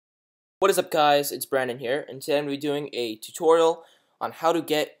What is up, guys? It's Brandon here, and today I'm going to be doing a tutorial on how to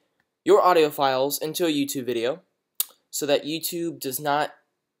get your audio files into a YouTube video so that YouTube does not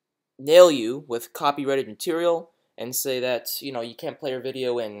nail you with copyrighted material and say that, you can't play your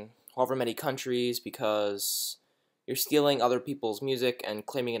video in however many countries because you're stealing other people's music and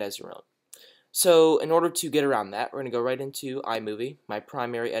claiming it as your own. So in order to get around that, we're going to go right into iMovie, my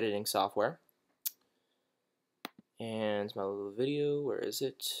primary editing software. And my little video, where is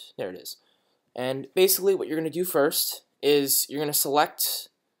it? There it is. And basically what you're going to do first is you're going to select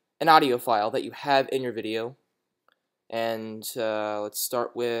an audio file that you have in your video. And let's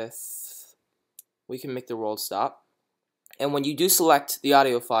start with, we can make the world stop. And when you do select the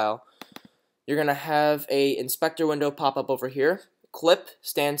audio file, you're going to have a inspector window pop up over here. Clip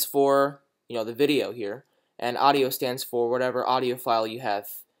stands for, the video here. And audio stands for whatever audio file you have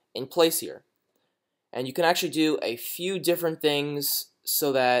in place here. And you can actually do a few different things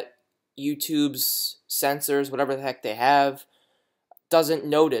so that YouTube's censors, whatever the heck they have, doesn't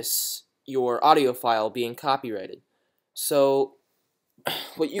notice your audio file being copyrighted. So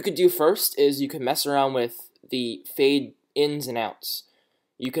what you could do first is you can mess around with the fade ins and outs.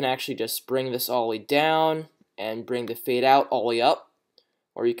 You can actually just bring this all the way down and bring the fade out all the way up.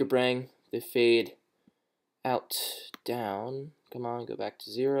 Or you could bring the fade out down. Come on, go back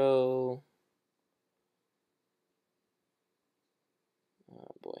to 0.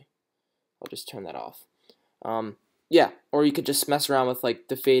 Oh boy, I'll just turn that off. Yeah, or you could just mess around with like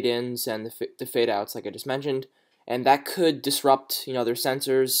the fade ins and the fade outs, like I just mentioned, and that could disrupt, their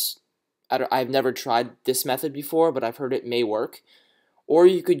sensors. I've never tried this method before, but I've heard it may work. Or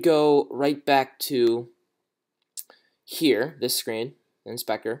you could go right back to here, this screen,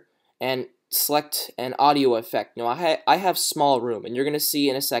 inspector, and select an audio effect. I have small room, and you're gonna see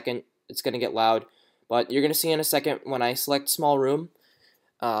in a second. It's gonna get loud, but you're gonna see in a second when I select small room.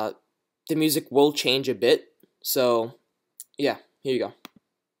 The music will change a bit, so yeah, here you go.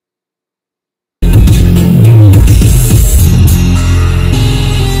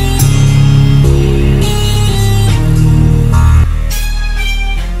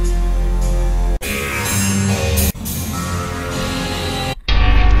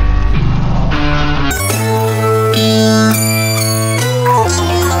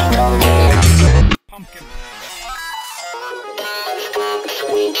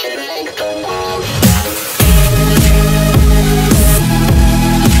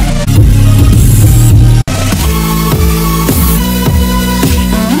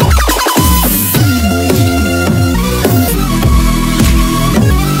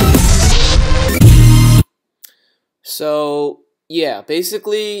 So yeah,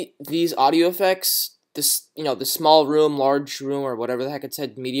 basically these audio effects, this the small room, large room, or whatever the heck it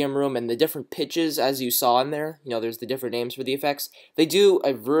said, medium room, and the different pitches as you saw in there, there's the different names for the effects. They do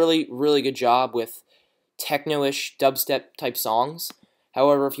a really, really good job with techno-ish dubstep type songs.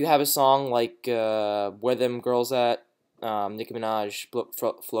 However, if you have a song like Where Them Girls At, Nicki Minaj,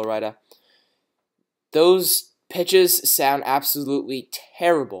 Flo Rida, those pitches sound absolutely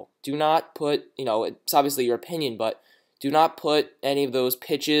terrible. Do not put, it's obviously your opinion, but do not put any of those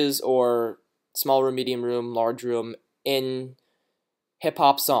pitches or small room, medium room, large room in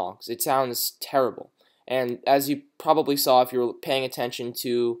hip-hop songs. It sounds terrible. And as you probably saw if you were paying attention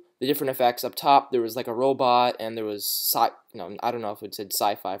to the different effects up top, there was like a robot, and there was, I don't know if it said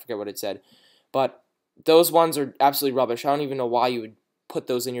sci-fi, I forget what it said. But those ones are absolutely rubbish. I don't even know why you would put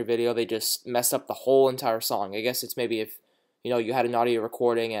those in your video. They just messed up the whole entire song. I guess it's maybe if, you had an audio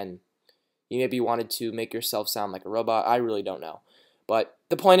recording and you maybe wanted to make yourself sound like a robot. I really don't know. But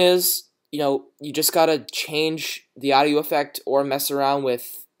the point is, you just gotta change the audio effect or mess around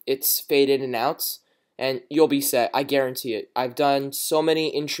with its fade in and outs, and you'll be set. I guarantee it. I've done so many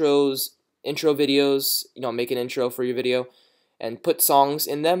intro videos, make an intro for your video, and put songs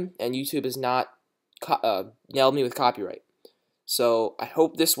in them, and YouTube has not nailed me with copyright. So I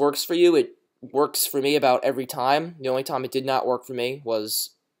hope this works for you. It works for me about every time. The only time it did not work for me was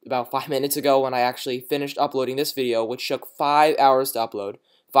about 5 minutes ago when I actually finished uploading this video, which took 5 hours to upload.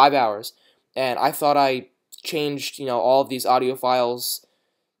 5 hours. And I thought I changed, all of these audio files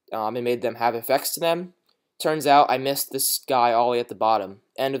and made them have effects to them. Turns out I missed this guy all the way at the bottom,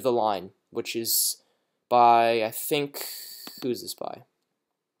 end of the line, which is by, I think, who's this by?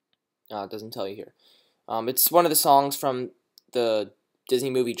 It doesn't tell you here. It's one of the songs from the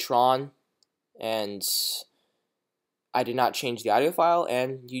Disney movie Tron, and I did not change the audio file,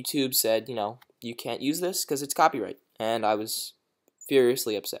 and YouTube said, you can't use this because it's copyright, and I was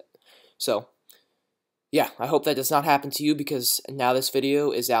furiously upset. So, yeah, I hope that does not happen to you, because now this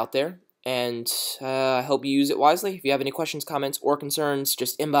video is out there, and I hope you use it wisely. If you have any questions, comments, or concerns,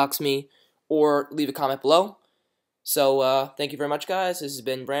 just inbox me or leave a comment below. So thank you very much, guys. This has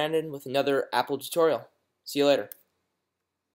been Brandon with another Apple tutorial. See you later.